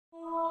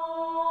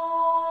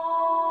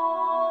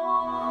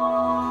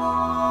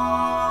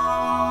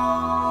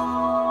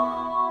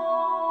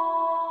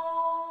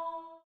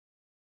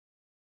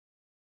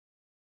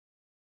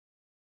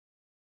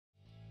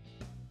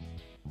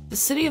The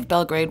city of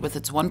Belgrade, with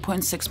its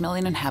 1.6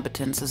 million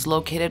inhabitants, is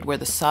located where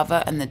the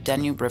Sava and the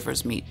Danube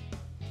rivers meet.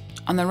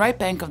 On the right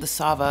bank of the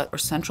Sava, or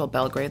central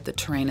Belgrade, the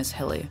terrain is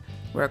hilly,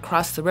 where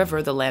across the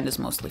river the land is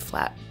mostly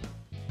flat.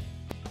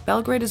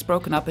 Belgrade is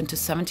broken up into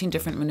 17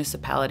 different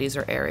municipalities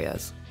or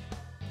areas.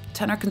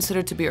 10 are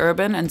considered to be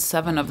urban, and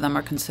 7 of them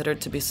are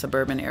considered to be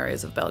suburban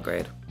areas of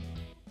Belgrade.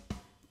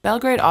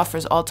 Belgrade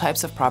offers all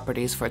types of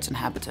properties for its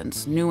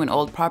inhabitants, new and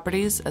old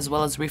properties, as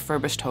well as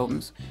refurbished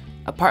homes.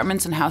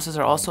 Apartments and houses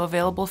are also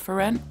available for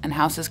rent, and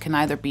houses can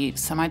either be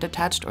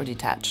semi-detached or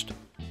detached.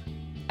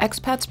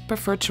 Expats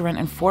prefer to rent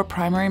in 4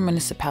 primary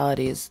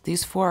municipalities.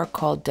 These 4 are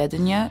called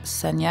Dedinje,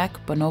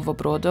 Senjak, Banovo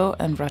Brodo,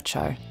 and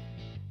Vracar.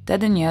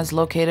 Dedinje is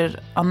located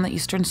on the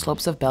eastern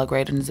slopes of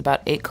Belgrade and is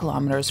about 8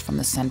 kilometers from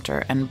the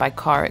center, and by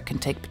car it can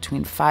take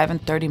between 5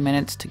 and 30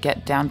 minutes to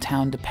get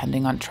downtown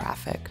depending on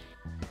traffic.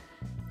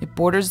 It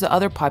borders the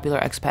other popular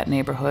expat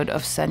neighborhood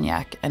of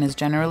Senjak and is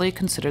generally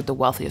considered the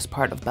wealthiest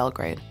part of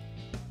Belgrade.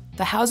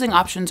 The housing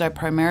options are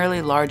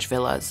primarily large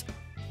villas.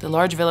 The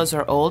large villas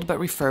are old but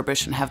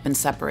refurbished and have been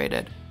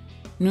separated.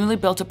 Newly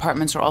built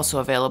apartments are also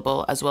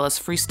available, as well as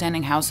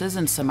freestanding houses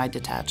and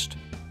semi-detached.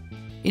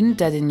 In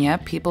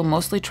Dedinje, people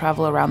mostly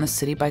travel around the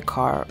city by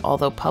car,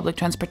 although public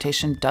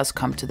transportation does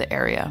come to the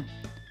area.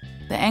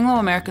 The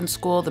Anglo-American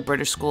School, the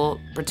British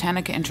School,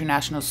 Britannica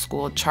International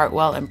School,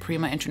 Chartwell, and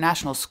Prima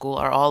International School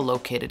are all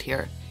located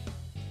here.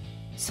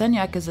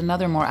 Senjak is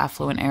another more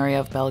affluent area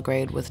of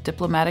Belgrade with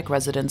diplomatic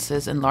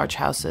residences and large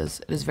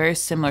houses. It is very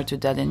similar to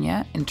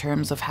Dedinje in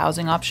terms of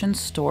housing options,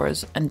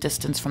 stores, and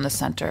distance from the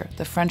center.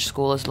 The French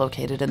school is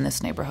located in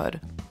this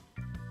neighborhood.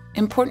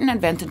 Important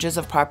advantages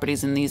of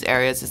properties in these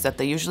areas is that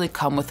they usually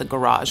come with a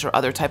garage or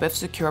other type of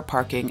secure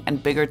parking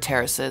and bigger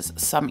terraces,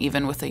 some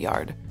even with a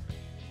yard.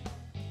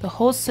 The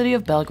whole city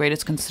of Belgrade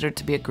is considered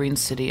to be a green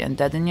city, and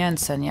Dedinje and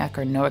Senjak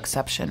are no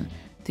exception.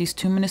 These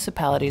 2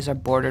 municipalities are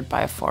bordered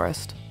by a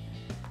forest.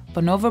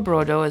 Banovo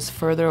Brodo is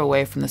further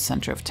away from the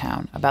center of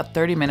town, about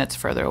 30 minutes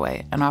further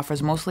away, and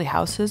offers mostly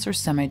houses or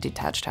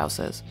semi-detached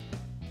houses.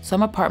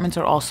 Some apartments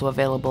are also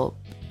available.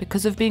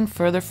 Because of being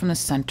further from the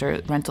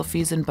center, rental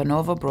fees in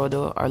Banovo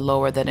Brodo are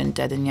lower than in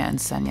Dedinje and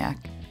Senjak.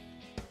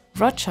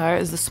 Vracar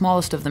is the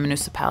smallest of the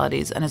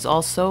municipalities and is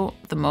also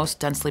the most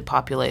densely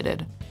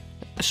populated.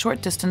 A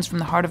short distance from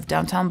the heart of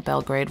downtown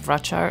Belgrade,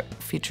 Vracar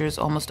features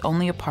almost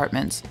only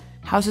apartments.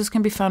 Houses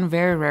can be found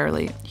very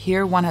rarely.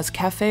 Here, one has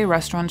cafe,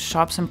 restaurants,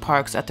 shops, and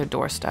parks at their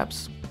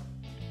doorsteps.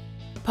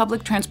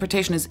 Public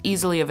transportation is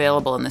easily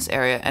available in this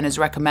area and is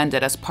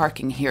recommended, as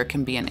parking here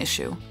can be an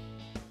issue.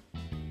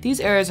 These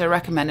areas are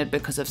recommended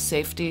because of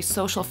safety,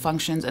 social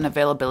functions, and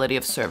availability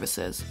of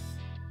services.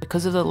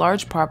 Because of the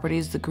large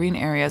properties, the green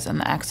areas,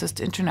 and the access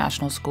to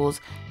international schools,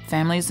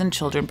 families and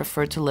children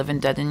prefer to live in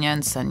Dedinje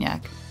and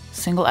Senjak.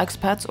 Single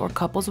expats or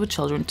couples with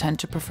children tend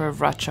to prefer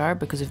Vracar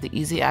because of the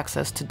easy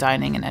access to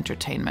dining and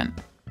entertainment.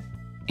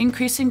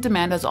 Increasing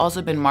demand has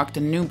also been marked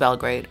in New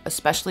Belgrade,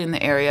 especially in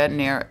the area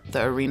near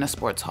the Arena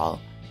Sports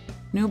Hall.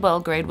 New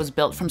Belgrade was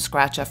built from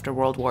scratch after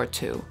World War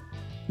II.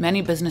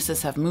 Many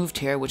businesses have moved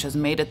here, which has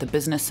made it the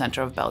business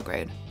center of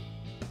Belgrade.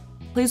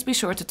 Please be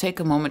sure to take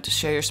a moment to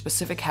share your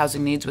specific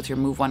housing needs with your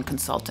MoveOne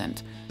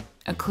consultant.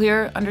 A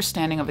clear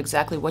understanding of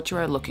exactly what you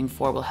are looking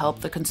for will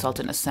help the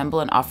consultant assemble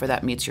an offer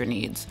that meets your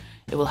needs.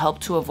 It will help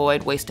to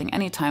avoid wasting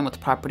any time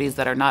with properties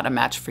that are not a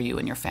match for you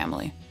and your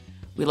family.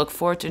 We look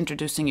forward to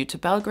introducing you to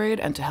Belgrade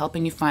and to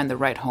helping you find the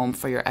right home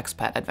for your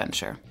expat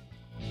adventure.